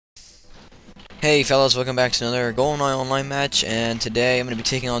Hey fellas, welcome back to another Goldeneye online match, and today I'm going to be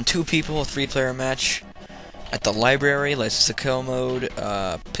taking on two people, a three-player match at the library, license to kill mode.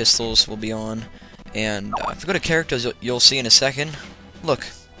 Pistols will be on, and if you go to characters, you'll see in a second. Look,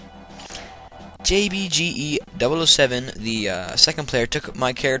 jbge007, the second player, took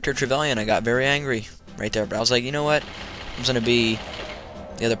my character Trevelyan. I got very angry right there, but I was like, you know what? I'm just going to be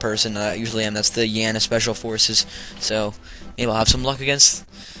the other person I usually am. That's the Yana Special Forces, so maybe I'll have some luck against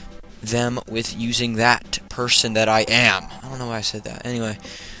them with using that person that I am. I don't know why I said that. Anyway,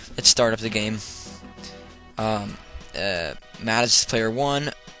 let's start up the game. Matt is player 1,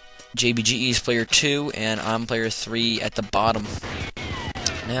 JBGE is player 2, and I'm player 3 at the bottom.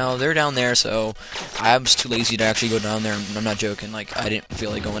 Now, they're down there, so I was too lazy to actually go down there. I'm not joking. Like, I didn't feel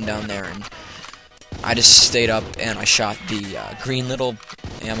like going down there, and I just stayed up and I shot the green little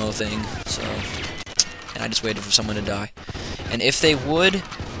ammo thing, so, and I just waited for someone to die. And if they would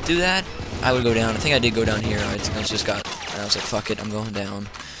do that, I would go down. I think I did go down here. I was like, fuck it, I'm going down.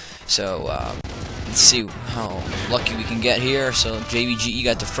 So, let's see how lucky we can get here. So, JBGE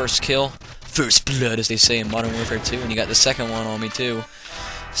got the first kill. First blood, as they say in Modern Warfare 2, and you got the second one on me, too.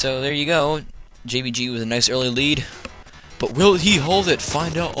 So, there you go. JBG with a nice early lead. But will he hold it?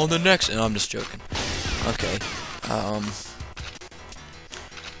 Find out on the next. No, I'm just joking. Okay.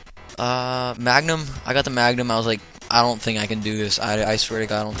 Magnum. I got the Magnum. I was like, I don't think I can do this. I swear to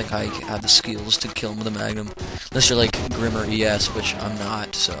God, I don't think I have the skills to kill him with a Magnum. Unless you're like Grimmer ES, which I'm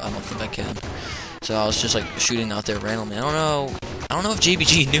not, so I don't think I can. So I was just like shooting out there randomly. I don't know if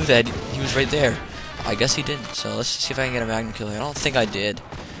JBG knew that he was right there. I guess he didn't. So let's see if I can get a Magnum kill here. I don't think I did.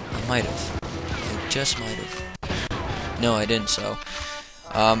 I might have. I just might have. No, I didn't. So,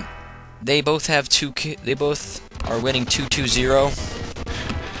 they both have they both are winning 2-2-0.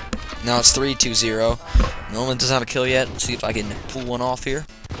 Now it's 3-2-0. No one doesn't have a kill yet. Let's see if I can pull one off here.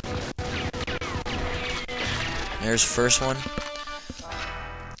 There's the first one.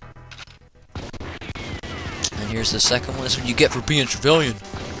 And here's the second one. That's what you get for being Trevelyan.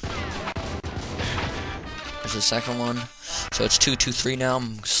 There's the second one. So it's 2-2-3 now.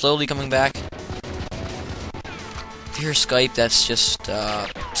 I'm slowly coming back. If you hear Skype, that's just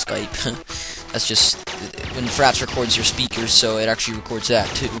Skype. That's just when Fraps records your speakers, so it actually records that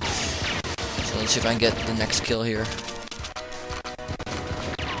too. So let's see if I can get the next kill here.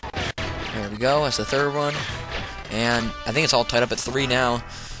 There we go. That's the third one, and I think it's all tied up at 3 now.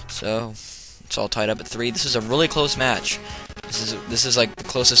 So it's all tied up at 3. This is a really close match. This is like the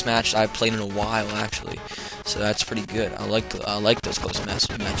closest match I've played in a while, actually. So that's pretty good. I like those close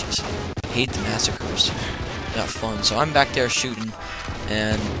matches. I hate the massacres. Not fun. So I'm back there shooting,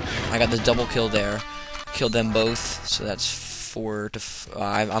 and I got the double kill there. Killed them both, so that's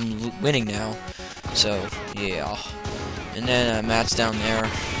 4-5. I'm winning now. So yeah. And then Matt's down there.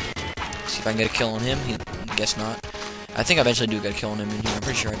 See if I can get a kill on him. I guess not. I think I eventually do get a kill on him in here. I'm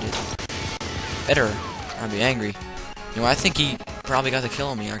pretty sure I did. Better. I'd be angry. You know, I think he probably got the kill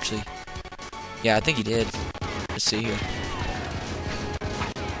on me, actually. Yeah, I think he did. Let's see here.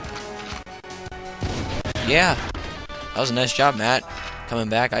 Yeah. That was a nice job, Matt. Coming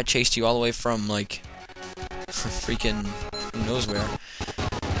back. I chased you all the way from, like, freaking who knows where.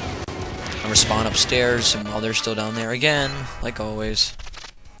 I respawn upstairs, and while they're still down there again, like always,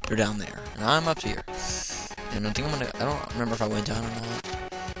 they're down there. And I'm up here. And I think I don't remember if I went down or not.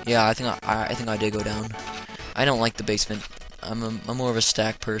 Yeah, I think I did go down. I don't like the basement. I'm more of a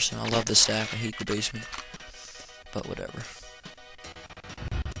stack person. I love the stack. I hate the basement. But whatever.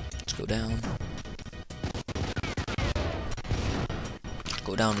 Let's go down.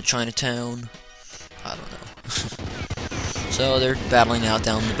 Go down to Chinatown. I don't know. So they're battling out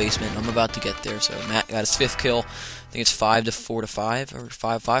down in the basement. I'm about to get there. So Matt got his 5th kill. I think it's 5-4-5 or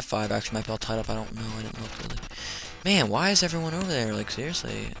 5-5-5. Actually, might be all tied up. I don't know. I didn't look really. Man, why is everyone over there? Like,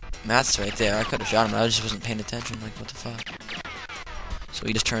 seriously. Matt's right there. I could have shot him, but I just wasn't paying attention. Like, what the fuck? So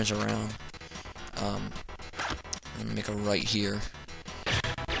he just turns around. I'm gonna make a right here.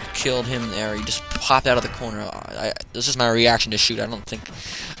 I killed him there. He just popped out of the corner. This is my reaction to shoot. I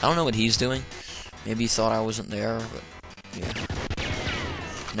don't know what he's doing. Maybe he thought I wasn't there, but yeah.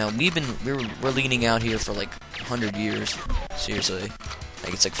 Now we're leaning out here for like 100 years. Seriously,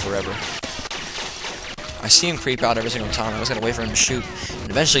 like it's like forever. I see him creep out every single time. I was gonna wait for him to shoot, and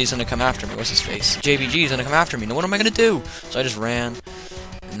eventually he's gonna come after me. What's his face? JBG is gonna come after me. Now what am I gonna do? So I just ran,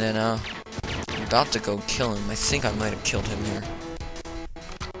 and then I'm about to go kill him. I think I might have killed him here.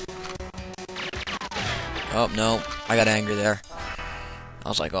 Oh no, I got angry there. I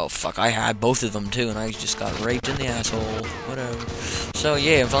was like, oh fuck, I had both of them too, and I just got raped in the asshole. Whatever. So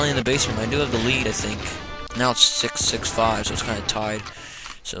yeah, I'm finally in the basement. I do have the lead, I think. Now it's 6-6-5, so it's kind of tied.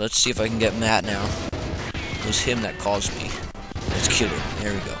 So let's see if I can get Matt now. It was him that caused me. Let's kill him.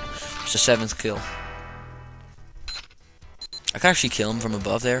 There we go. It's the 7th kill. I could actually kill him from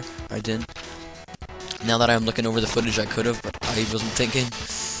above there. I didn't. Now that I'm looking over the footage, I could have, but I wasn't thinking.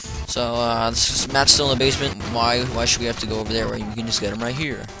 So, Matt's still in the basement. Why should we have to go over there where you can just get him right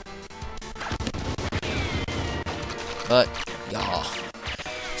here? But, yeah.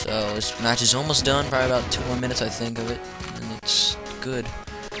 So, this match is almost done. Probably about 2 more minutes, I think, of it. And it's good.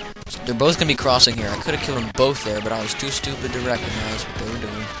 So they're both going to be crossing here. I could have killed them both there, but I was too stupid to recognize what they were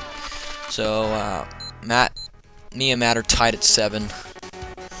doing. So, me and Matt are tied at 7.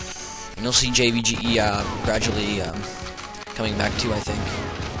 And you'll see jbge gradually coming back too, I think.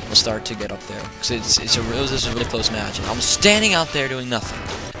 We'll start to get up there. Because this is a really close match. And I'm standing out there doing nothing.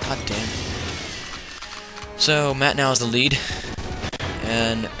 God damn it. So, Matt now is the lead.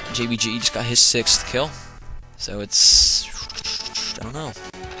 And jbge just got his 6th kill. So it's, I don't know,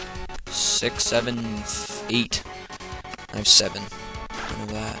 6, 7, 8. I have 7. I know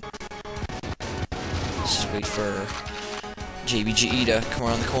that. Let's just wait for jbge to come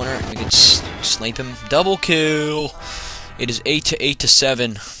around the corner and we can snipe him. Double kill! It is 8 to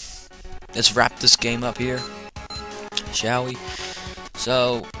 7. Let's wrap this game up here, shall we?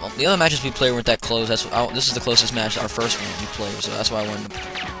 So, well, the other matches we played weren't that close. This is the closest match, our first one we played, so that's why I wanted to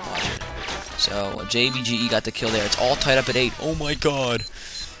watch it. So, jbge got the kill there. It's all tied up at 8. Oh my god!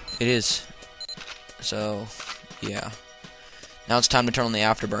 It is. So, yeah. Now it's time to turn on the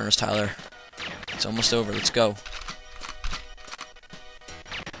afterburners, Tyler. It's almost over. Let's go.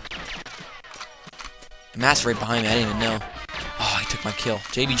 Matt's right behind me. I didn't even know. Oh, he took my kill.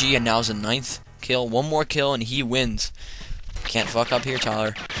 jbge and now is the 9th kill. 1 more kill and he wins. Can't fuck up here,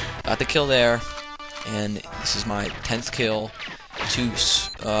 Tyler. Got the kill there. And this is my 10th kill to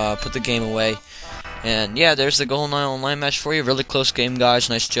put the game away. And yeah, there's the Goldeneye online match for you. Really close game, guys.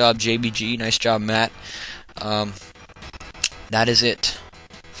 Nice job, jbge. Nice job, Matt. That is it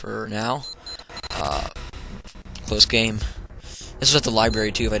for now. Close game. This was at the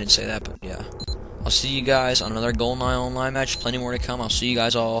library too, if I didn't say that, but yeah. I'll see you guys on another Goldeneye online match. Plenty more to come. I'll see you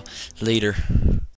guys all later.